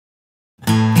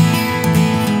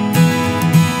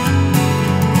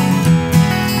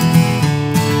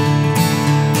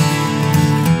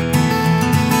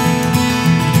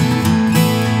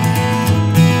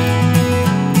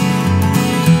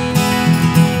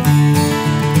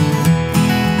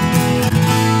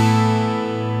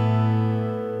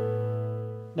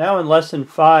Now in Lesson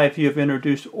 5 you have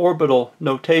introduced orbital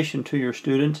notation to your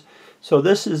students. So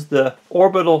this is the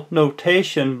orbital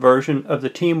notation version of the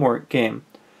teamwork game.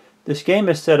 This game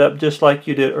is set up just like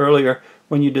you did earlier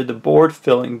when you did the board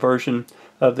filling version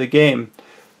of the game.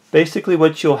 Basically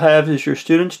what you'll have is your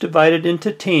students divided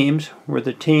into teams, where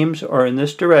the teams are in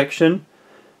this direction.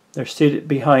 They're seated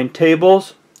behind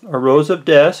tables or rows of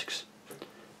desks,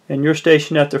 and you're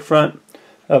stationed at the front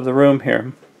of the room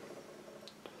here.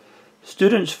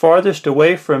 Students farthest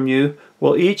away from you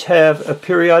will each have a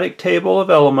periodic table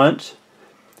of elements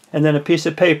and then a piece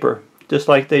of paper, just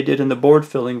like they did in the board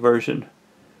filling version.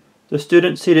 The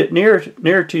students seated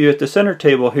near to you at the center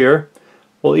table here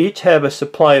will each have a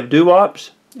supply of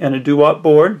doo-wops and a doo-wop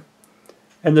board,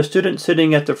 and the students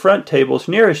sitting at the front tables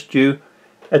nearest you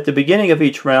at the beginning of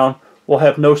each round will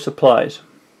have no supplies.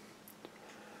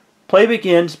 Play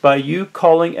begins by you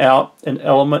calling out an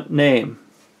element name.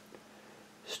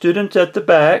 Students at the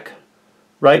back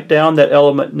write down that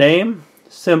element name,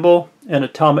 symbol, and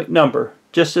atomic number,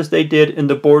 just as they did in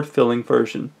the board filling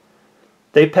version.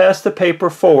 They pass the paper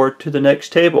forward to the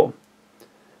next table.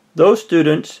 Those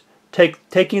students,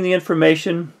 taking the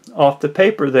information off the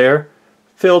paper there,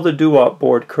 fill the doo-wop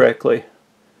board correctly.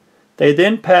 They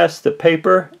then pass the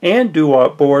paper and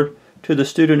doo-wop board to the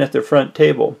student at the front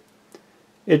table.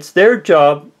 It's their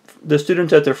job, the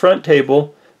students at the front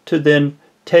table, to then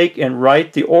take and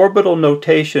write the orbital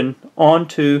notation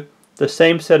onto the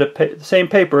same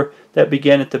paper that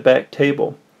began at the back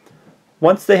table.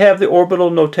 Once they have the orbital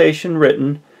notation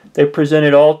written, they present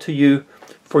it all to you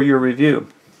for your review.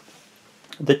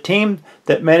 The team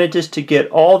that manages to get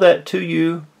all that to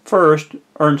you first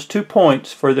earns 2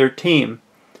 points for their team.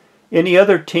 Any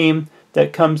other team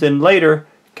that comes in later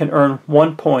can earn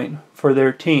 1 point for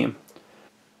their team.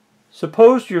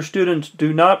 Suppose your students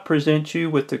do not present you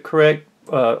with the correct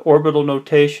orbital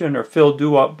notation or filled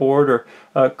doo-wop board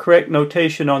or correct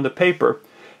notation on the paper.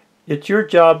 It's your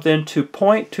job then to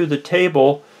point to the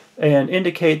table and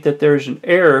indicate that there's an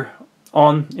error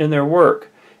in their work,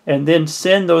 and then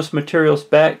send those materials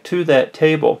back to that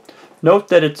table. Note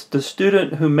that it's the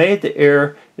student who made the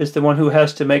error is the one who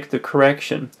has to make the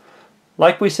correction.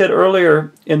 Like we said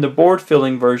earlier in the board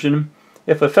filling version,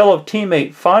 if a fellow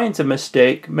teammate finds a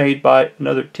mistake made by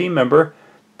another team member,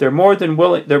 they're more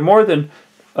than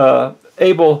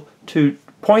able to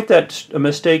point that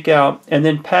mistake out and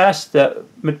then pass the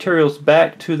materials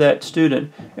back to that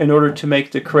student in order to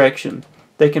make the correction.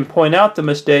 They can point out the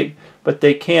mistake, but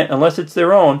they can't, unless it's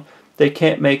their own, they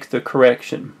can't make the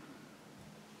correction.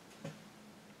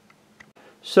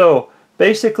 So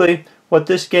basically what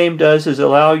this game does is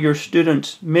allow your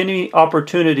students many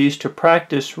opportunities to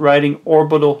practice writing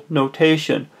orbital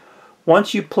notation.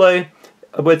 Once you play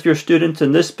with your students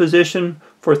in this position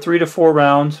for 3 to 4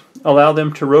 rounds, allow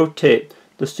them to rotate.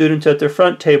 The students at their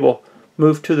front table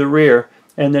move to the rear,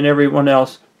 and then everyone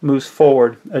else moves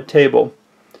forward a table.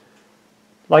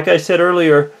 Like I said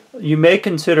earlier, you may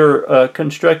consider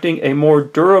constructing a more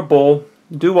durable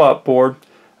doo-wop board,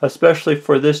 especially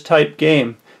for this type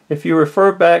game. If you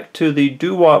refer back to the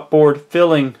doo-wop board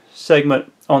filling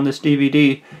segment on this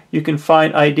DVD, you can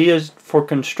find ideas for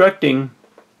constructing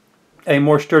a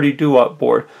more sturdy doo-wop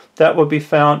board. That will be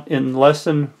found in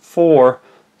Lesson 4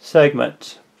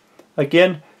 segments.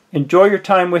 Again, enjoy your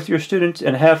time with your students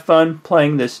and have fun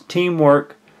playing this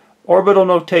teamwork orbital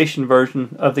notation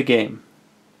version of the game.